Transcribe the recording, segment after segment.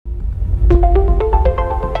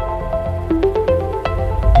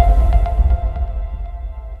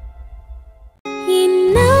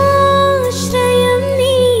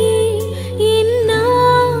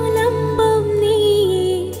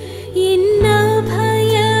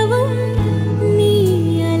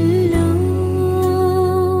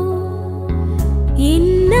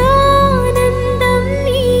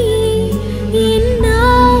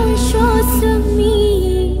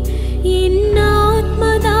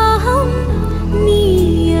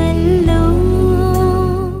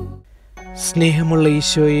സ്നേഹമുള്ള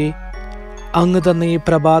ഈശോയെ, അങ്ങ് തന്ന ഈ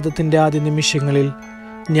പ്രഭാതത്തിൻ്റെ ആദ്യ നിമിഷങ്ങളിൽ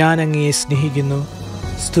ഞാൻ അങ്ങയെ സ്നേഹിക്കുന്നു,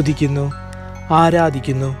 സ്തുതിക്കുന്നു,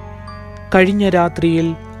 ആരാധിക്കുന്നു. കഴിഞ്ഞ രാത്രിയിൽ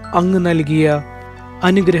അങ്ങ് നൽകിയ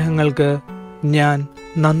അനുഗ്രഹങ്ങൾക്ക് ഞാൻ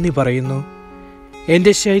നന്ദി പറയുന്നു.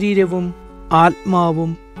 എൻ്റെ ശരീരവും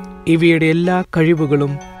ആത്മാവും ഇവയുടെ എല്ലാ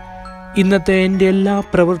കഴിവുകളും ഇന്നത്തെ എൻ്റെ എല്ലാ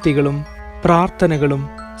പ്രവൃത്തികളും പ്രാർത്ഥനകളും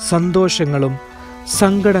സന്തോഷങ്ങളും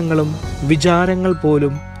സങ്കടങ്ങളും വിചാരങ്ങൾ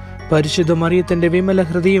പോലും പരിശുദ്ധ മറിയത്തിൻ്റെ വിമല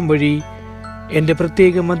ഹൃദയം വഴി എൻ്റെ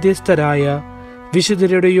പ്രത്യേക മധ്യസ്ഥരായ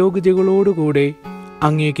വിശുദ്ധരുടെ യോഗ്യതകളോടുകൂടെ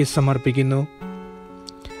അങ്ങേക്ക് സമർപ്പിക്കുന്നു.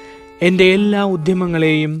 എൻ്റെ എല്ലാ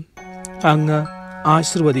ഉദ്യമങ്ങളെയും അങ്ങ്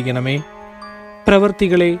ആശീർവദിക്കണമേ.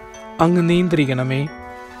 പ്രവൃത്തികളെ അങ്ങ് നിയന്ത്രിക്കണമേ.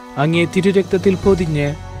 അങ്ങേ തിരുരക്തത്തിൽ പൊതിഞ്ഞ്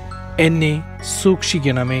എന്നെ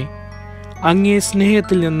സൂക്ഷിക്കണമേ. അങ്ങേ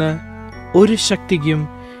സ്നേഹത്തിൽ നിന്ന് ഒരു ശക്തിക്കും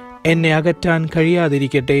എന്നെ അകറ്റാൻ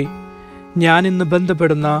കഴിയാതിരിക്കട്ടെ. ഞാനിന്ന്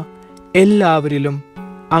ബന്ധപ്പെടുന്ന എല്ലാവരിലും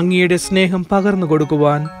അങ്ങയുടെ സ്നേഹം പകർന്നു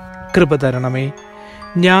കൊടുക്കുവാൻ കൃപ തരണമേ.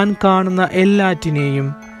 ഞാൻ കാണുന്ന എല്ലാറ്റിനെയും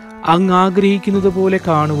അങ്ങ് ആഗ്രഹിക്കുന്നത് പോലെ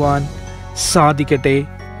കാണുവാൻ സാധിക്കട്ടെ.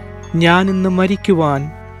 ഞാനിന്ന് മരിക്കുവാൻ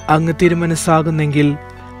അങ്ങ് തിരുമനസ്സാകുന്നെങ്കിൽ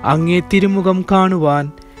അങ്ങേ തിരുമുഖം കാണുവാൻ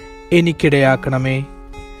എനിക്കിടയാക്കണമേ.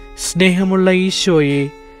 സ്നേഹമുള്ള ഈശോയെ,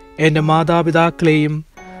 എൻ്റെ മാതാപിതാക്കളെയും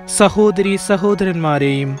സഹോദരീ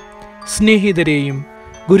സഹോദരന്മാരെയും സ്നേഹിതരെയും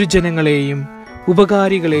ഗുരുജനങ്ങളെയും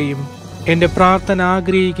ഉപകാരികളെയും എൻ്റെ പ്രാർത്ഥന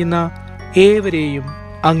ആഗ്രഹിക്കുന്ന ഏവരെയും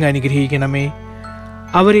അങ്ങ് അനുഗ്രഹിക്കണമേ.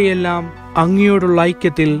 അവരെയെല്ലാം അങ്ങയോടുള്ള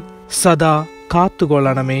ഐക്യത്തിൽ സദാ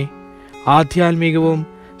കാത്തുകൊള്ളണമേ. ആധ്യാത്മികവും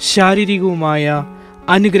ശാരീരികവുമായ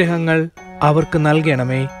അനുഗ്രഹങ്ങൾ അവർക്ക്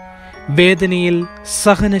നൽകണമേ. വേദനയിൽ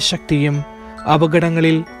സഹനശക്തിയും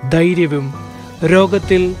അപകടങ്ങളിൽ ധൈര്യവും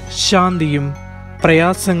രോഗത്തിൽ ശാന്തിയും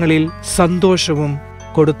പ്രയാസങ്ങളിൽ സന്തോഷവും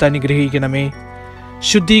കൊടുത്തനുഗ്രഹിക്കണമേ.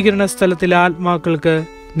 ശുദ്ധീകരണ സ്ഥലത്തിലെ ആത്മാക്കൾക്ക്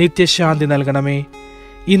നിത്യശാന്തി നൽകണമേ.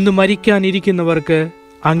 ഇന്ന് മരിക്കാനിരിക്കുന്നവർക്ക്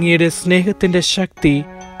അങ്ങയുടെ സ്നേഹത്തിൻ്റെ ശക്തി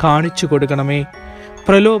കാണിച്ചു കൊടുക്കണമേ.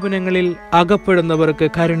 പ്രലോഭനങ്ങളിൽ അകപ്പെടുന്നവർക്ക്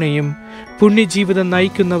കരുണയും പുണ്യജീവിതം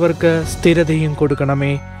നയിക്കുന്നവർക്ക് സ്ഥിരതയും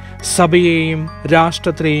കൊടുക്കണമേ. സഭയെയും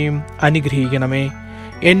രാഷ്ട്രത്തെയും അനുഗ്രഹിക്കണമേ.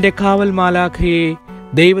 എൻ്റെ കാവൽ മാലാഖയെ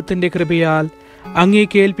ദൈവത്തിൻ്റെ കൃപയാൽ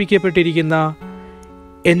അങ്ങേക്ക് ഏൽപ്പിക്കപ്പെട്ടിരിക്കുന്ന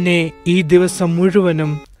എന്നെ ഈ ദിവസം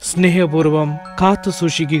മുഴുവനും സ്നേഹപൂർവം കാത്തു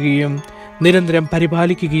സൂക്ഷിക്കുകയും നിരന്തരം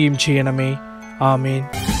പരിപാലിക്കുകയും ചെയ്യണമേ. ആമേൻ.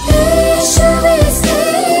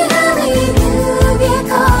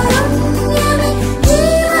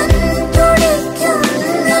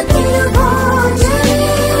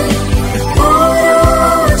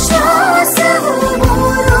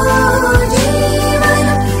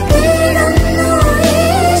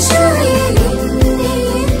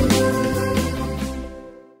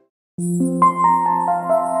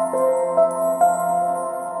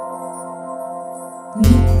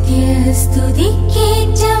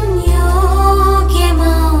 സ്തുതിക്കേറ്റം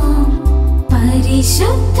യോഗ്യമാം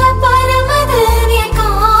പരിശുദ്ധ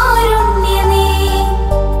പരമദിവ്യകാരുണ്യമേ,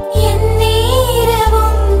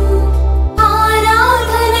 എന്നേരവും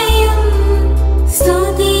ആരാധനയും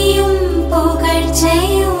സ്തുതിയും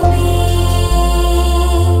പുകഴ്ചയുമേ,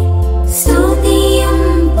 സ്തുതിയും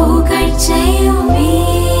പുകഴ്ചയുമേ.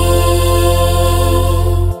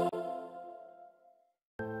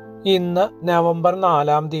 ഇന്ന് നവംബർ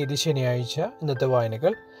 4 ശനിയാഴ്ച. ഇന്നത്തെ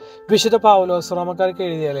വായനകൾ: വിശുദ്ധ പൗലോസ് റോമക്കാർക്ക്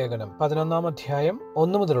എഴുതിയ ലേഖനം 11 അധ്യായം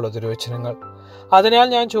 1 മുതലുള്ള തിരുവചനങ്ങൾ. അതിനാൽ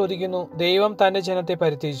ഞാൻ ചോദിക്കുന്നു, ദൈവം തന്റെ ജനത്തെ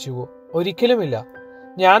പരിത്യജിച്ചുവോ? ഒരിക്കലുമില്ല.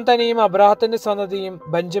 ഞാൻ തന്നെയും അബ്രാഹത്തിന്റെ സന്തതിയും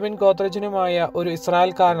ബെഞ്ചമിൻ ഗോത്രജനുമായ ഒരു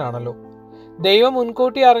ഇസ്രായേൽക്കാരനാണല്ലോ. ദൈവം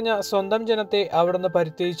മുൻകൂട്ടി അറിഞ്ഞ സ്വന്തം ജനത്തെ അവിടുന്ന്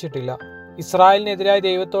പരിത്യജിച്ചിട്ടില്ല. ഇസ്രായേലിനെതിരായി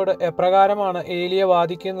ദൈവത്തോട് എപ്രകാരമാണ് ഏലിയ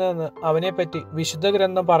വാദിക്കുന്നതെന്ന് അവനെപ്പറ്റി വിശുദ്ധ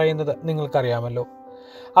ഗ്രന്ഥം പറയുന്നത് നിങ്ങൾക്കറിയാമല്ലോ.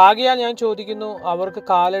 ആകയാൽ ഞാൻ ചോദിക്കുന്നു, അവർക്ക്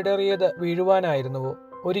കാലിടറിയത് വീഴുവാനായിരുന്നുവോ?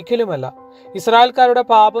 ഒരിക്കലുമല്ല. ഇസ്രായേൽക്കാരുടെ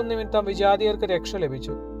പാപം നിമിത്തം വിജാതിയർക്ക് രക്ഷ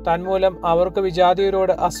ലഭിച്ചു. തന്മൂലം അവർക്ക്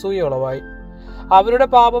വിജാതിയരോട് അസൂയ ഉളവായി. അവരുടെ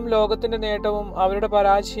പാപം ലോകത്തിന്റെ നേട്ടവും അവരുടെ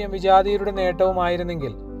പരാജയം വിജാതിയരുടെ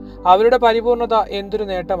നേട്ടവുമായിരുന്നെങ്കിൽ അവരുടെ പരിപൂർണത എന്തൊരു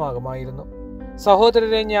നേട്ടമാകുമായിരുന്നു.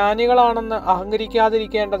 സഹോദരരെ, ജ്ഞാനികളാണെന്ന്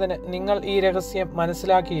അഹങ്കരിക്കാതിരിക്കേണ്ടതിന് നിങ്ങൾ ഈ രഹസ്യം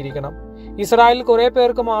മനസ്സിലാക്കിയിരിക്കണം. ഇസ്രായേലിൽ കുറെ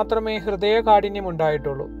പേർക്ക് മാത്രമേ ഹൃദയകാഠിന്യം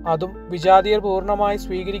ഉണ്ടായിട്ടുള്ളൂ. അതും വിജാതിയർ പൂർണ്ണമായി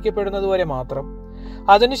സ്വീകരിക്കപ്പെടുന്നതുവരെ മാത്രം.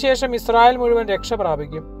 അതിനുശേഷം ഇസ്രായേൽ മുഴുവൻ രക്ഷ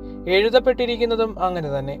പ്രാപിക്കും. എഴുതപ്പെട്ടിരിക്കുന്നതും അങ്ങനെ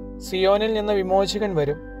തന്നെ. സിയോനിൽ നിന്ന് വിമോചകൻ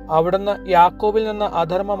വരും. അവിടുന്ന് യാക്കോബിൽ നിന്ന്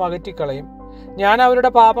അധർമ്മം അകറ്റിക്കളയും. ഞാൻ അവരുടെ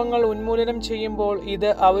പാപങ്ങൾ ഉന്മൂലനം ചെയ്യുമ്പോൾ ഇത്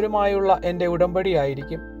അവരുമായുള്ള എൻ്റെ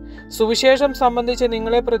ഉടമ്പടിയായിരിക്കും. സുവിശേഷം സംബന്ധിച്ച്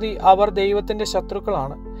നിങ്ങളെ പ്രതി അവർ ദൈവത്തിന്റെ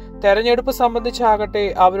ശത്രുക്കളാണ്. തെരഞ്ഞെടുപ്പ് സംബന്ധിച്ചാകട്ടെ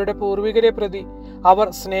അവരുടെ പൂർവികരെ പ്രതി അവർ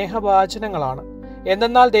സ്നേഹഭാചനങ്ങളാണ്.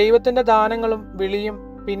 എന്തെന്നാൽ ദൈവത്തിന്റെ ദാനങ്ങളും വിളിയും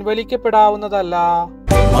പിൻവലിക്കപ്പെടാവുന്നതല്ല.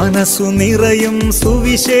 മനസ്സു നിറയും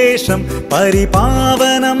സുവിശേഷം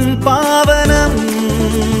പരിപാവനം പാവനം.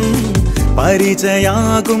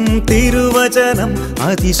 പരിചയാകും തിരുവചനം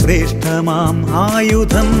അതിശ്രേഷ്ഠമാം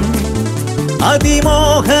ആയുധം.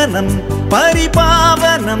 അതിമോഹനം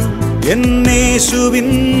പരിപാവനം എന്നേശുവിൻ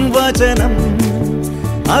വചനം.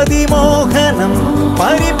 അതിമോഹനം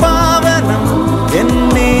പരിപാവനം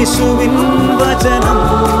എന്നേശുവിൻ വചനം.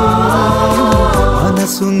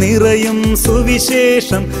 മനസ്സു നിറയും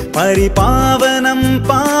സുവിശേഷം പരിപാവനം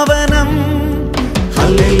പാവനം.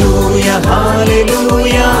 Hallelujah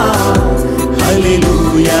hallelujah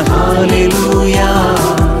hallelujah hallelujah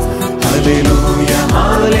hallelujah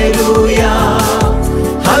hallelujah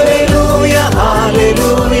hallelujah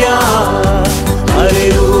hallelujah hallelujah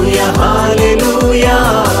hallelujah hallelujah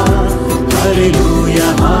hallelujah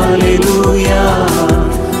hallelujah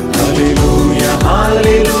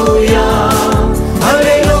hallelujah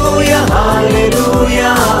hallelujah hallelujah.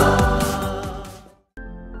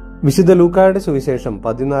 വിശുദ്ധ ലൂക്കായുടെ സുവിശേഷം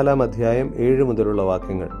 14-ാം അധ്യായം 7 മുതലുള്ള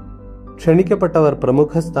വാക്യങ്ങൾ. ക്ഷണിക്കപ്പെട്ടവർ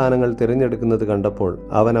പ്രമുഖ സ്ഥാനങ്ങൾ തിരഞ്ഞെടുക്കുന്നത് കണ്ടപ്പോൾ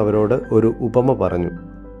അവൻ അവരോട് ഒരു ഉപമ പറഞ്ഞു.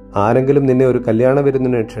 ആരെങ്കിലും നിന്നെ ഒരു കല്യാണ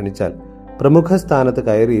വിരുന്നിന് ക്ഷണിച്ചാൽ പ്രമുഖ സ്ഥാനത്ത്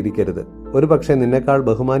കയറിയിരിക്കരുത്. ഒരു പക്ഷേ നിന്നെക്കാൾ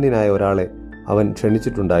ബഹുമാന്യനായ ഒരാളെ അവൻ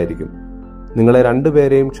ക്ഷണിച്ചിട്ടുണ്ടായിരിക്കും. നിങ്ങളെ 2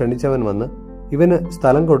 പേരെയും ക്ഷണിച്ചവൻ വന്ന് ഇവന്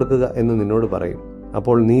സ്ഥലം കൊടുക്കുക എന്ന് നിന്നോട് പറയും.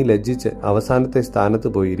 അപ്പോൾ നീ ലജ്ജിച്ച് അവസാനത്തെ സ്ഥാനത്ത്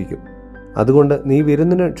പോയിരിക്കും. അതുകൊണ്ട് നീ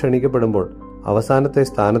വിരുന്നിന് ക്ഷണിക്കപ്പെടുമ്പോൾ അവസാനത്തെ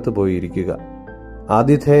സ്ഥാനത്ത് പോയിരിക്കുക.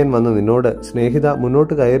 ആതിഥേയൻ വന്ന് നിന്നോട് സ്നേഹിത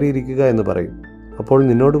മുന്നോട്ട് കയറിയിരിക്കുക എന്ന് പറയും. അപ്പോൾ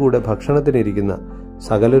നിന്നോടുകൂടെ ഭക്ഷണത്തിനിരിക്കുന്ന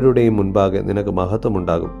സകലരുടെയും മുൻപാകെ നിനക്ക്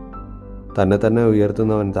മഹത്വമുണ്ടാകും. തന്നെ തന്നെ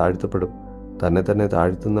ഉയർത്തുന്നവൻ താഴ്ത്തപ്പെടും, തന്നെ തന്നെ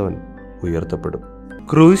താഴ്ത്തുന്നവൻ ഉയർത്തപ്പെടും.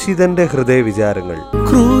 ക്രൂശിതന്റെ ഹൃദയവിചാരങ്ങൾ.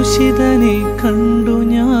 ക്രൂശിതനെ കണ്ടു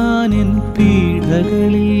ഞാനെൻ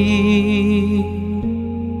പീഡകളിൽ,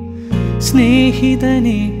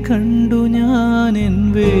 സ്നേഹിതനെ കണ്ടു ഞാനെൻ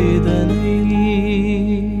വേദനയിൽ.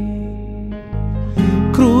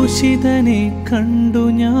 ക്രൂശിതനെ കണ്ടു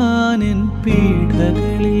ഞാനെൻ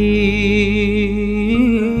പീഡകളിൽ,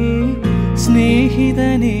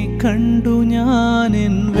 സ്നേഹിതനെ കണ്ടു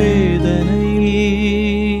ഞാനെൻ വേദനയിൽ.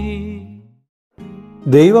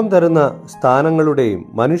 ദൈവം തരുന്ന സ്ഥാനങ്ങളുടെയും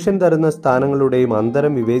മനുഷ്യൻ തരുന്ന സ്ഥാനങ്ങളുടെയും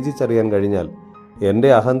അന്തരം വിവേചിച്ചറിയാൻ കഴിഞ്ഞാൽ എൻ്റെ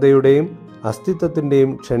അഹന്തയുടെയും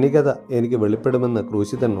അസ്തിത്വത്തിൻ്റെയും ക്ഷണികത എനിക്ക് വെളിപ്പെടുമെന്ന്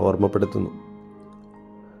ക്രൂശിതൻ ഓർമ്മപ്പെടുത്തുന്നു.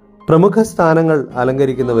 പ്രമുഖ സ്ഥാനങ്ങൾ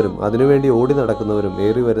അലങ്കരിക്കുന്നവരും അതിനുവേണ്ടി ഓടി നടക്കുന്നവരും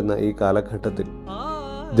ഏറി വരുന്ന ഈ കാലഘട്ടത്തിൽ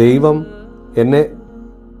ദൈവം എന്നെ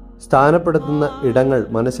സ്ഥാനപ്പെടുത്തുന്ന ഇടങ്ങൾ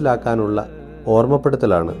മനസ്സിലാക്കാനുള്ള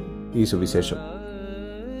ഓർമ്മപ്പെടുത്തലാണ് ഈ സുവിശേഷം.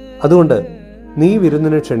 അതുകൊണ്ട് നീ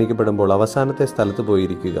വിരുന്നിന് ക്ഷണിക്കപ്പെടുമ്പോൾ അവസാനത്തെ സ്ഥലത്ത്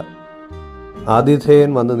പോയിരിക്കുക.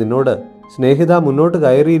 ആതിഥേയൻ വന്ന് നിന്നോട് സ്നേഹിത മുന്നോട്ട്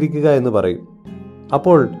കയറിയിരിക്കുക എന്ന് പറയും.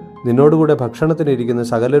 അപ്പോൾ നിന്നോടുകൂടെ ഭക്ഷണത്തിനിരിക്കുന്ന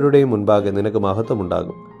സകലരുടെയും മുൻപാകെ നിനക്ക്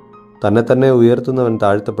മഹത്വമുണ്ടാകും. തന്നെ തന്നെ ഉയർത്തുന്നവൻ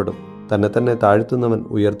താഴ്ത്തപ്പെടും, തന്നെ തന്നെ താഴ്ത്തുന്നവൻ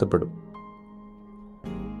ഉയർത്തപ്പെടും.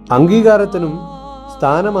 അംഗീകാരത്തിനും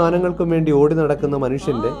സ്ഥാനമാനങ്ങൾക്കും വേണ്ടി ഓടി നടക്കുന്ന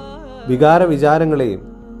മനുഷ്യന്റെ വികാര വിചാരങ്ങളെയും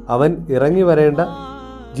അവൻ ഇറങ്ങി വരേണ്ട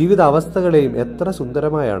ജീവിത അവസ്ഥകളെയും എത്ര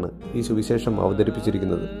സുന്ദരമായാണ് ഈ സുവിശേഷം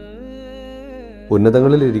അവതരിപ്പിച്ചിരിക്കുന്നത്.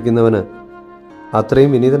 ഉന്നതങ്ങളിൽ ഇരിക്കുന്നവന്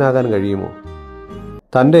അത്രയും വിനീതനാകാൻ കഴിയുമോ?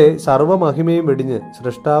 തൻ്റെ സർവമഹിമയും വെടിഞ്ഞ്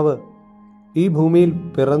സൃഷ്ടാവ് ഈ ഭൂമിയിൽ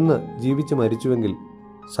പിറന്ന് ജീവിച്ച് മരിച്ചുവെങ്കിൽ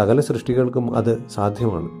സകല സൃഷ്ടികൾക്കും അത്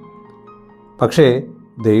സാധ്യമാണ്. പക്ഷേ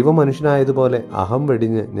ദൈവം മനുഷ്യനായതുപോലെ അഹം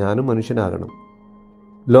വെടിഞ്ഞ് ഞാനും മനുഷ്യനാകണം.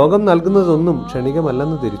 ലോകം നൽകുന്നതൊന്നും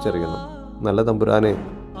ക്ഷണികമല്ലെന്ന് തിരിച്ചറിയണം. നല്ല തമ്പുരാനെ,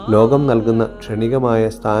 ലോകം നൽകുന്ന ക്ഷണികമായ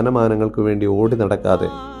സ്ഥാനമാനങ്ങൾക്ക് വേണ്ടി ഓടി നടക്കാതെ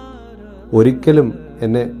ഒരിക്കലും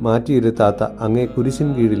എന്നെ മാറ്റിയിരുത്താത്ത അങ്ങേ കുരിശിൻ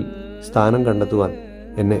കീഴിൽ സ്ഥാനം കണ്ടെത്തുവാൻ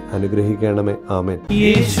എന്നെ അനുഗ്രഹിക്കണമേ. ആമേൻ.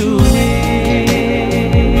 യേശുവേ,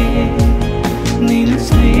 നിൻ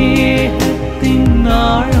സ്നേഹത്തിൻ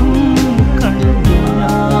ആഴം കണ്ടു ഞാൻ.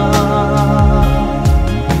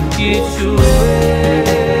 യേശുവേ,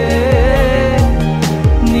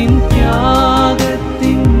 നിൻ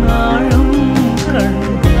ത്യാഗത്തിൻ ആഴം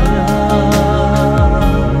കണ്ടു ഞാൻ.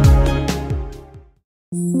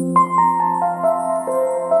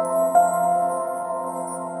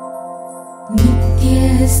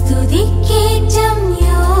 നിത്യസ്തുതിക്കേറ്റം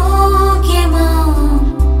യോഗ്യമാം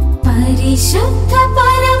പരിശുദ്ധ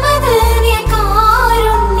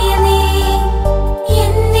പരമദിവ്യകാരുണ്യമേ,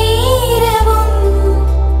 എന്നേരവും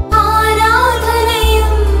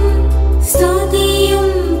ആരാധനയും സ്തുതിയും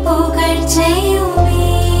പുകഴ്ചയുമേ,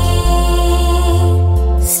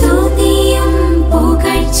 സ്തുതിയും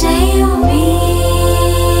പുകഴ്ചയുമേ.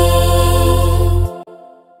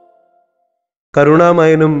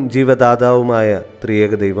 കരുണാമയനും ജീവദാതാവുമായ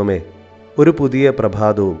ത്രിയേക ദൈവമേ, ഒരു പുതിയ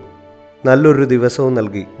പ്രഭാതവും നല്ലൊരു ദിവസവും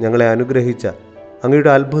നൽകി ഞങ്ങളെ അനുഗ്രഹിച്ച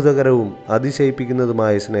അങ്ങയുടെ അത്ഭുതകരവും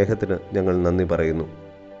അതിശയിപ്പിക്കുന്നതുമായ സ്നേഹത്തിന് ഞങ്ങൾ നന്ദി പറയുന്നു.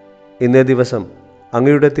 ഇന്നേ ദിവസം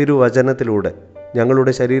അങ്ങയുടെ തിരുവചനത്തിലൂടെ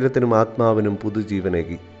ഞങ്ങളുടെ ശരീരത്തിനും ആത്മാവിനും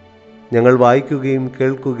പുതുജീവനേകി. ഞങ്ങൾ വായിക്കുകയും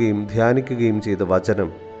കേൾക്കുകയും ധ്യാനിക്കുകയും ചെയ്ത വചനം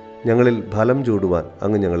ഞങ്ങളിൽ ഫലം ചൂടുവാൻ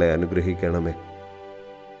അങ്ങ് ഞങ്ങളെ അനുഗ്രഹിക്കണമേ.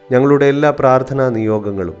 ഞങ്ങളുടെ എല്ലാ പ്രാർത്ഥനാ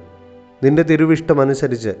നിയോഗങ്ങളും നിന്റെ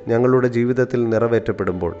തിരുവിഷ്ടമനുസരിച്ച് ഞങ്ങളുടെ ജീവിതത്തിൽ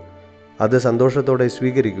നിറവേറ്റപ്പെടുമ്പോൾ അത് സന്തോഷത്തോടെ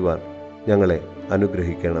സ്വീകരിക്കുവാൻ ഞങ്ങളെ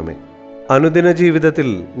അനുഗ്രഹിക്കണമേ. അനുദിന ജീവിതത്തിൽ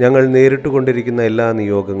ഞങ്ങൾ നേരിട്ടുകൊണ്ടിരിക്കുന്ന എല്ലാ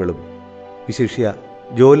നിയോഗങ്ങളും, വിശിഷ്യ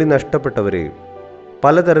ജോലി നഷ്ടപ്പെട്ടവരെയും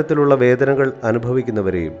പലതരത്തിലുള്ള വേദനകൾ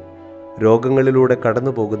അനുഭവിക്കുന്നവരെയും രോഗങ്ങളിലൂടെ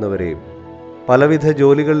കടന്നു പോകുന്നവരെയും പലവിധ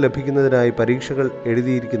ജോലികൾ ലഭിക്കുന്നതിനായി പരീക്ഷകൾ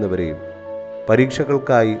എഴുതിയിരിക്കുന്നവരെയും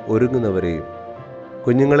പരീക്ഷകൾക്കായി ഒരുങ്ങുന്നവരെയും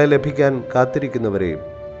കുഞ്ഞുങ്ങളെ ലഭിക്കാൻ കാത്തിരിക്കുന്നവരെയും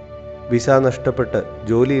വിസ നഷ്ടപ്പെട്ട്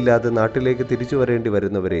ജോലിയില്ലാതെ നാട്ടിലേക്ക് തിരിച്ചു വരേണ്ടി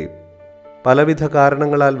വരുന്നവരെയും പലവിധ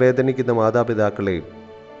കാരണങ്ങളാൽ വേദനിക്കുന്ന മാതാപിതാക്കളെയും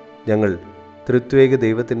ഞങ്ങൾ ത്രിത്വേക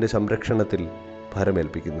ദൈവത്തിൻ്റെ സംരക്ഷണത്തിൽ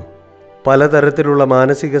ഭരമേൽപ്പിക്കുന്നു. പലതരത്തിലുള്ള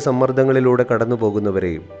മാനസിക സമ്മർദ്ദങ്ങളിലൂടെ കടന്നു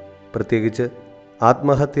പോകുന്നവരെയും പ്രത്യേകിച്ച്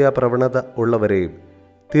ആത്മഹത്യാ പ്രവണത ഉള്ളവരെയും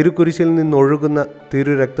തിരുക്കുരിശിൽ നിന്നൊഴുകുന്ന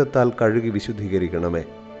തിരുരക്തത്താൽ കഴുകി വിശുദ്ധീകരിക്കണമേ.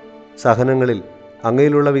 സഹനങ്ങളിൽ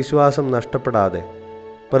അങ്ങയിലുള്ള വിശ്വാസം നഷ്ടപ്പെടാതെ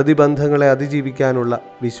പ്രതിബന്ധങ്ങളെ അതിജീവിക്കാനുള്ള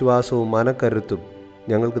വിശ്വാസവും മനക്കരുത്തും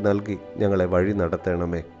ഞങ്ങൾക്ക് നൽകി ഞങ്ങളെ വഴി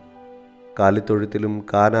നടത്തണമേ. കാലിത്തൊഴുത്തിലും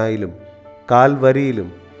കാനായിലും കാൽവരിയിലും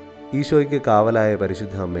ഈശോയ്ക്ക് കാവലായ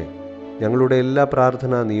പരിശുദ്ധ അമ്മേ, ഞങ്ങളുടെ എല്ലാ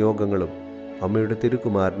പ്രാർത്ഥനാ നിയോഗങ്ങളും അമ്മയുടെ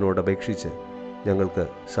തിരുക്കുമാരനോട് അപേക്ഷിച്ച് ഞങ്ങൾക്ക്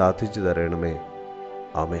സാധിച്ചു തരണമേ.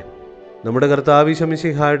 ആമേൻ. നമ്മുടെ കർത്താവ് ഈശോ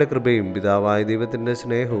മിശിഹായുടെ കൃപയും പിതാവായ ദൈവത്തിൻ്റെ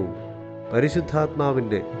സ്നേഹവും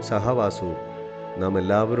പരിശുദ്ധാത്മാവിൻ്റെ സഹവാസവും നാം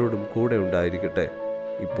എല്ലാവരോടും കൂടെ ഉണ്ടായിരിക്കട്ടെ,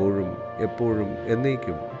 ഇപ്പോഴും എപ്പോഴും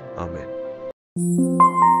എന്നേക്കും. ആമേൻ.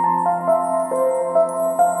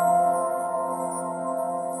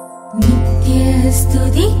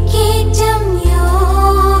 നിത്യസ്തുതിക്കേറ്റം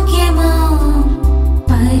യോഗ്യമാം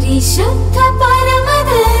പരിശുദ്ധ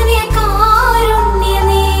പരമദിവ്യകാരുണ്യമേ,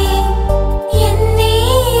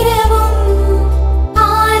 എന്നേരവും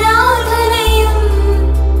ആരാധനയും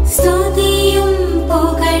സ്തുതിയും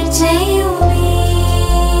പുകഴ്ചയുമേ,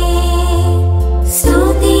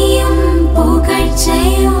 സ്തുതിയും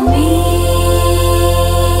പുകഴ്ചയുമേ.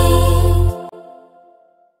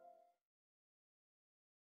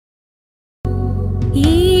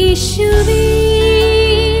 യേശുവേ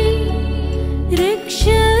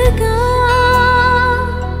രക്ഷകാ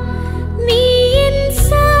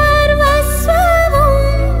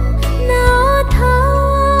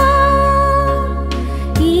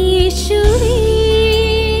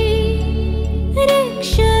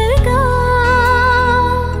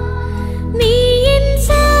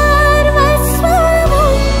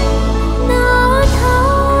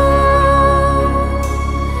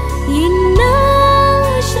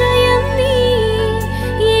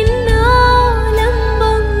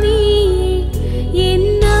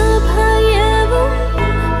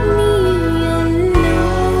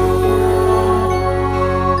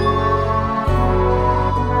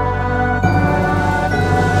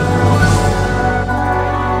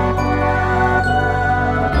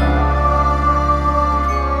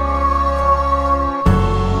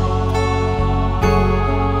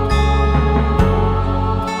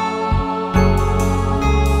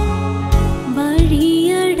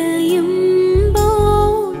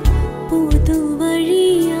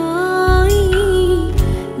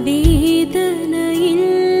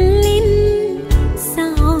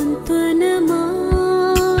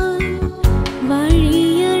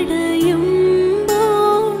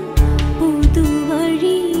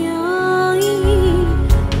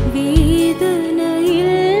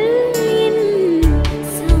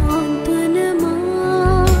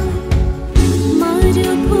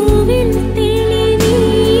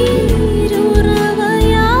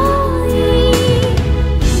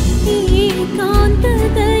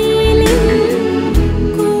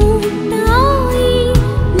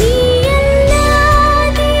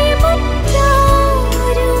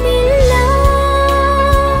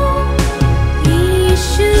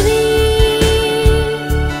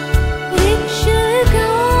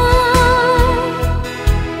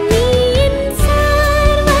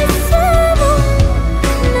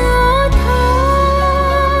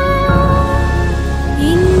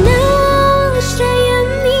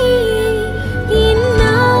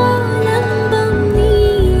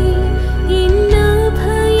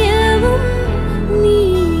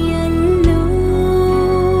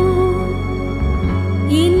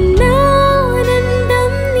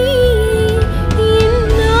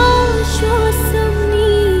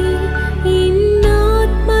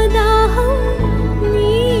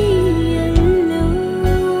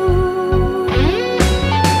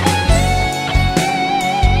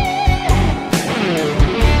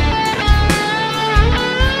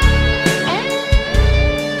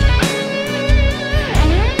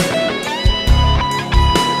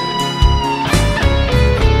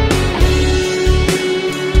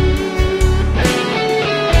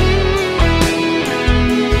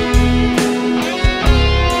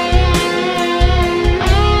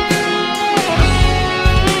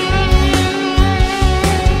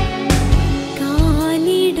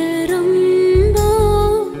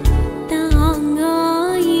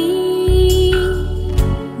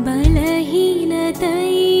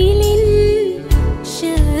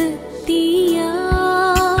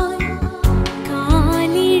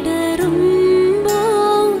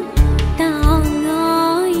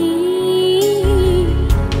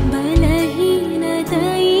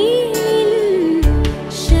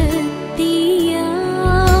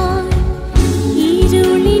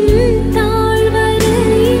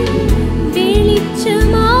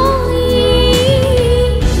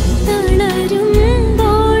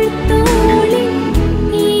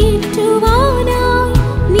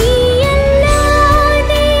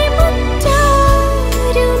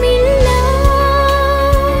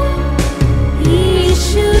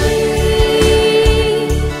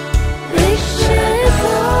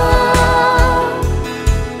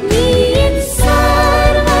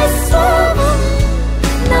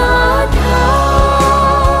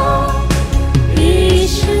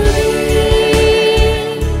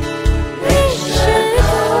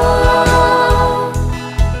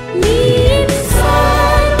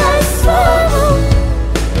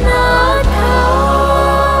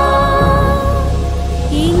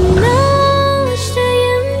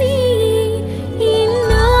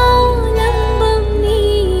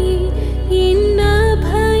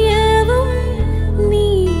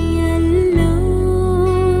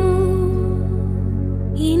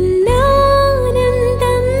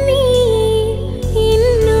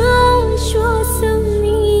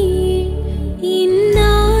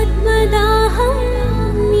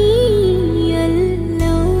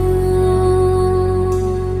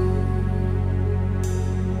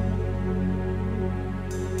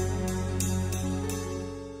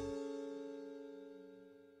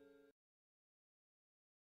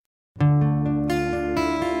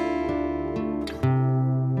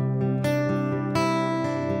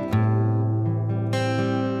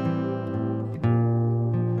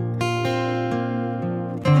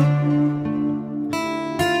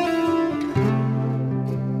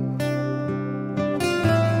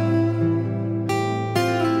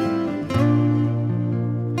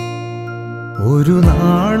ഒരു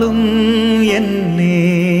നാളും എന്നെ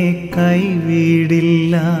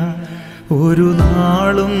കൈവിടില്ല, ഒരു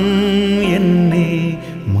നാളും എന്നെ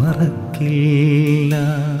മറക്കില്ല,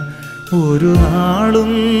 ഒരു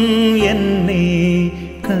നാളും എന്നെ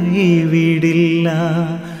കൈവിടില്ല,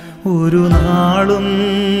 ഒരു നാളും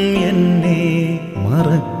എന്നെ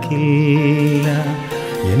മറക്കില്ല.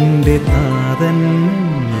 എൻ്റെ നാഥൻ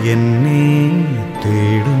എന്നെ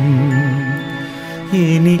തേടും,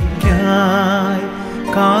 എനിക്കായി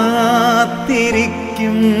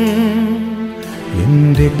കാത്തിരിക്കും,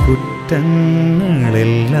 എൻ്റെ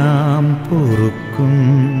കുറ്റങ്ങളെല്ലാം പൊറുക്കും,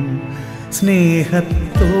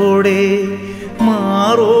 സ്നേഹത്തോടെ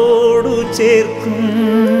മാറോടു ചേർക്കും.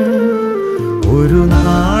 ഒരു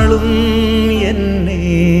നാളും എന്നെ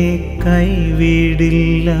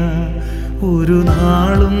കൈവിടില്ല, ഒരു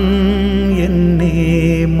നാളും എന്നെ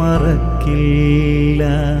മറക്കില്ല,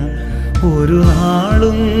 ഒരു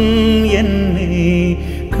നാളും എന്നെ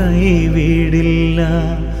കൈവിടില്ല,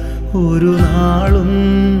 ഒരു നാളും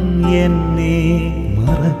എന്നെ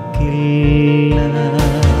മറക്കില്ല.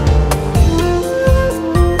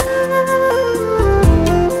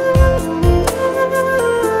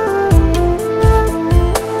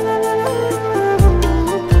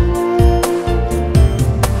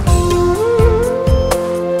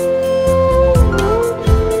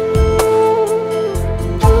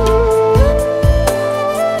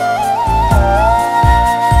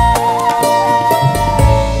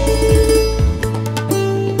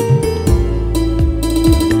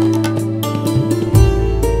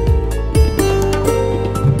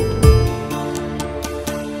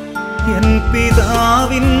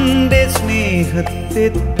 പിതാവിൻ്റെ സ്നേഹത്തെ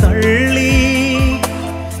തള്ളി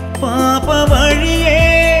പാപവഴിയെ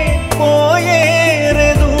പോയേറെ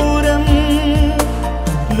ദൂരം,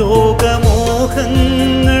 ലോകമോഹങ്ങളിൽ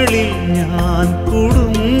ഞാൻ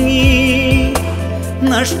കുടുങ്ങി,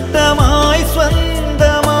 നഷ്ടമായി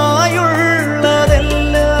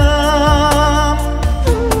സ്വന്തമായുള്ളതെല്ലാം.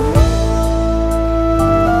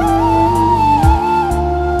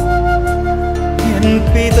 എൻ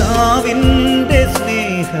പിതാവിൻ്റെ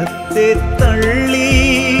സ്നേഹത്തെ തള്ളി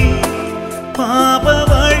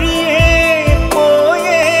പാപവഴിയെ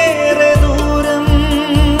പോയേറെ ദൂരം,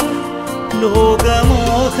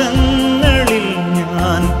 ലോകമോഹങ്ങളിൽ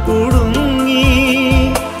ഞാൻ കുടുങ്ങി,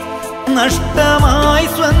 നഷ്ടമായി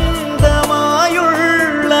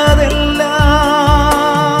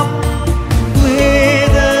സ്വന്തമായുള്ളതെല്ലാം.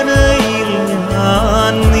 വേദനയിൽ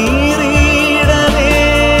ഞാൻ നീറിയിടവേ,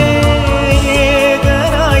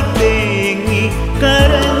 ഏകനായി തേങ്ങി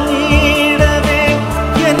കരഞ്ഞിടവേ,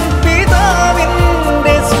 എൻ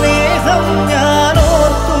പിതാവിൻ്റെ സ്നേഹം ഞാൻ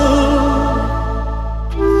ഓർത്തു.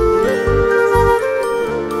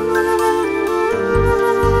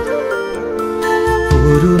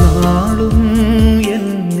 ഒരു നാളും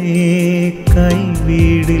എന്നെ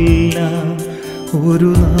കൈവിടില്ല, ഒരു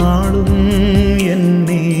നാളും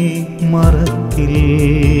എന്നെ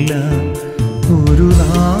മറക്കില്ല, ഒരു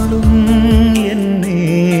നാളും എന്നെ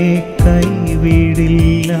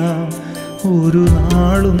കൈവിടില്ല, ഒരു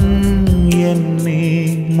നാളും എന്നെ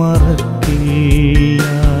മറക്കില്ല.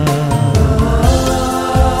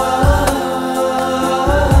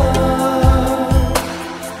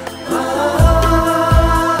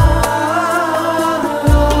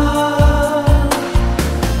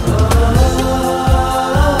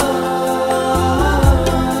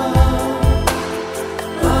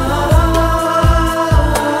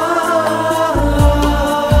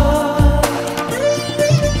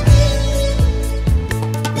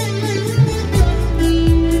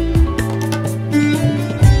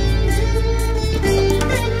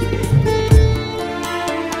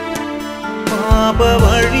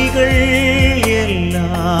 പാപവഴികൾ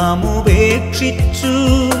എല്ലാം ഉപേക്ഷിച്ചു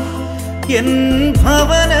എൻ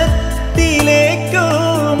ഭവനത്തിലേക്കു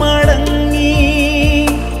മടങ്ങി,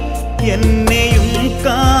 എന്നെയും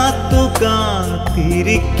കാത്തു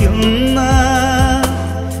കാത്തിരിക്കുന്ന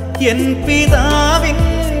എൻ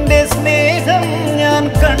പിതാവിൻ്റെ സ്നേഹം ഞാൻ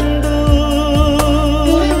കണ്ടു.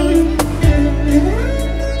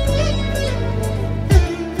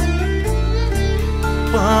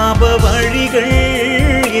 പാപവഴികൾ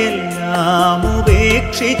എല്ലാം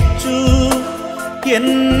ഉപേക്ഷിച്ചു എൻ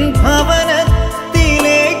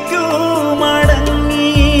ഭവനത്തിലേക്കു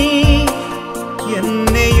മടങ്ങി,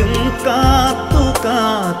 എന്നെയും കാത്തു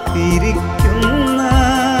കാത്തിരിക്കുന്ന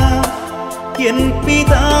എൻ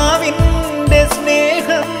പിതാവിൻ്റെ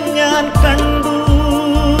സ്നേഹം ഞാൻ കണ്ടു.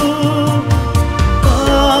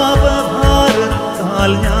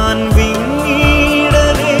 പാപഭാരത്താൽ ഞാൻ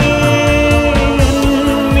വിങ്ങിടവേ,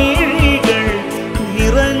 മിഴികൾ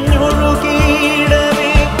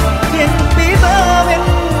നിറഞ്ഞൊഴുകിയിടവേ, എൻ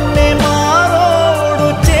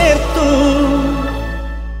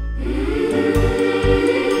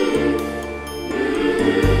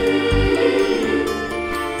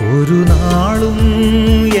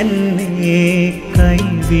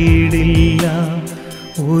കൈവിടില്ല,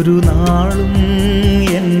 ഒരു നാളും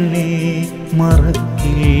എന്നെ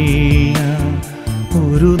മറക്കില്ല,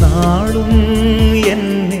 ഒരു നാളും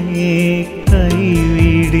എന്നെ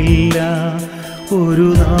കൈവിടില്ല, ഒരു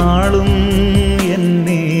നാളും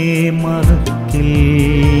എന്നെ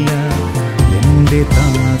മറക്കില്ല. എൻ്റെ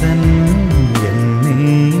താതൻ എന്നെ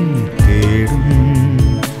തേടും,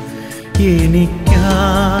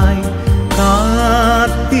 എനിക്കായി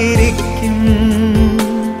കാത്തിരിക്കും,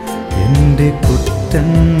 എൻ്റെ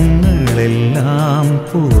കുറ്റങ്ങളെല്ലാം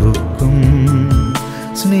പൊറുക്കും,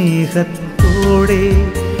 സ്നേഹത്തോടെ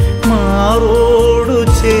മാറോടു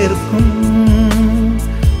ചേർക്കും,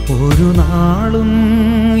 ഒരു നാളും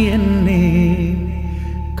എന്നെ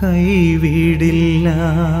കൈവിടില്ല,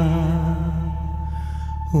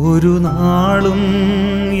 ഒരു നാളും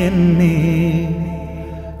എന്നെ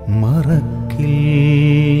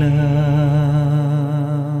മറക്കില്ല.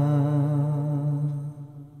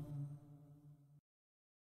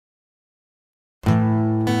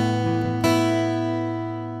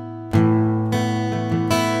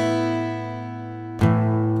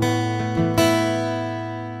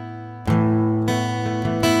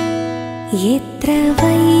 എത്ര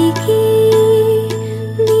വൈകി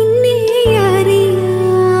നിന്നെ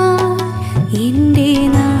അറിയാൻ എൻ്റെ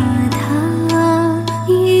നാഥാ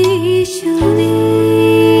യേശുവേ,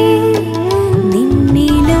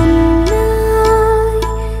 നിന്നിലൊന്നായി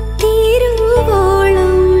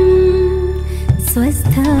തീരുവോളം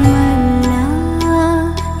സ്വസ്ഥമല്ല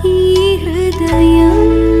ഈ ഹൃദയം.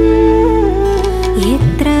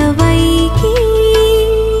 എത്ര വൈകി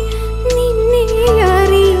നിന്നെ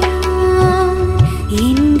അറിയാൻ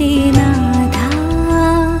എൻ്റെ നാഥാ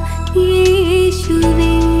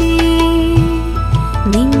യേശുവേ,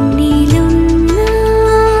 നിന്നിലൊന്നായി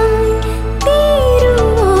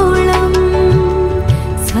തീരുവോളം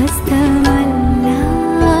സ്വസ്ഥമല്ല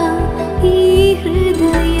ഈ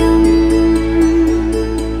ഹൃദയം.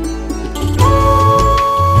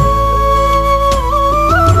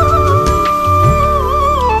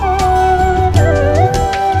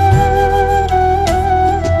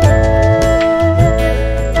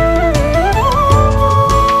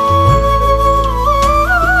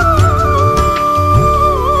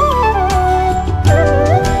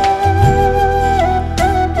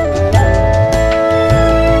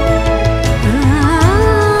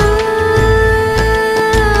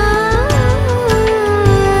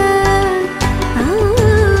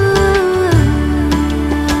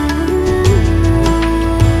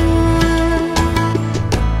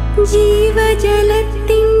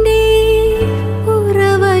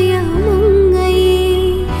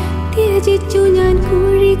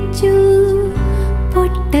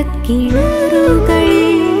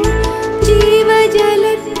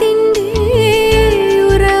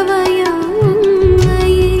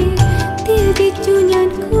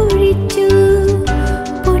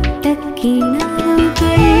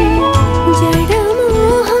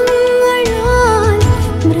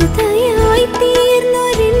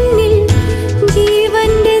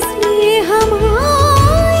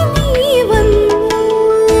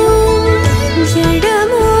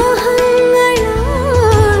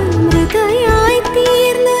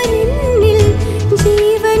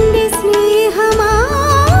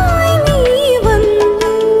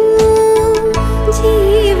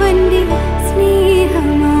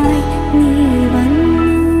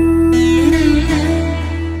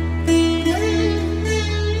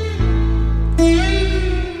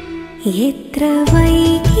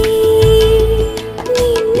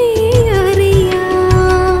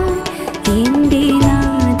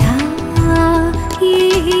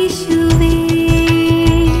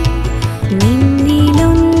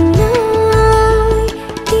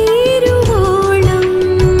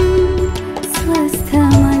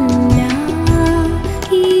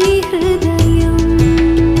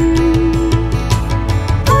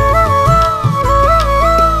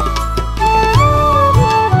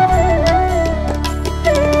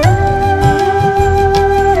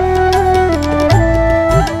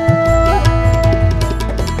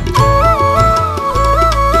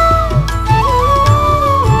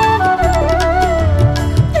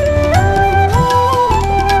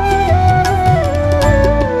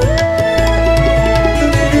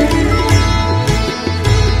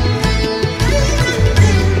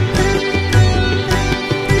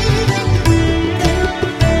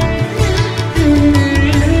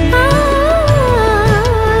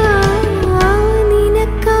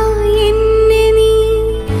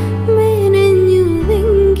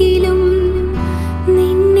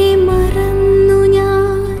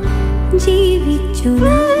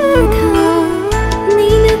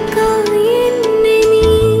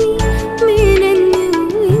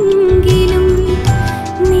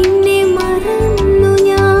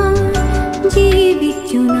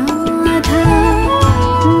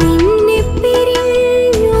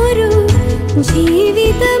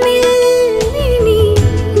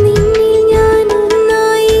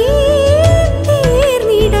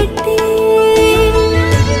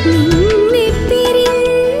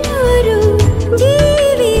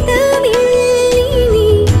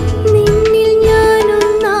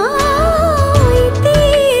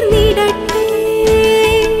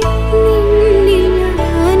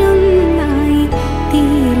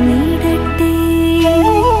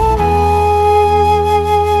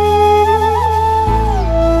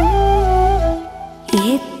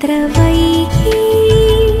 എത്ര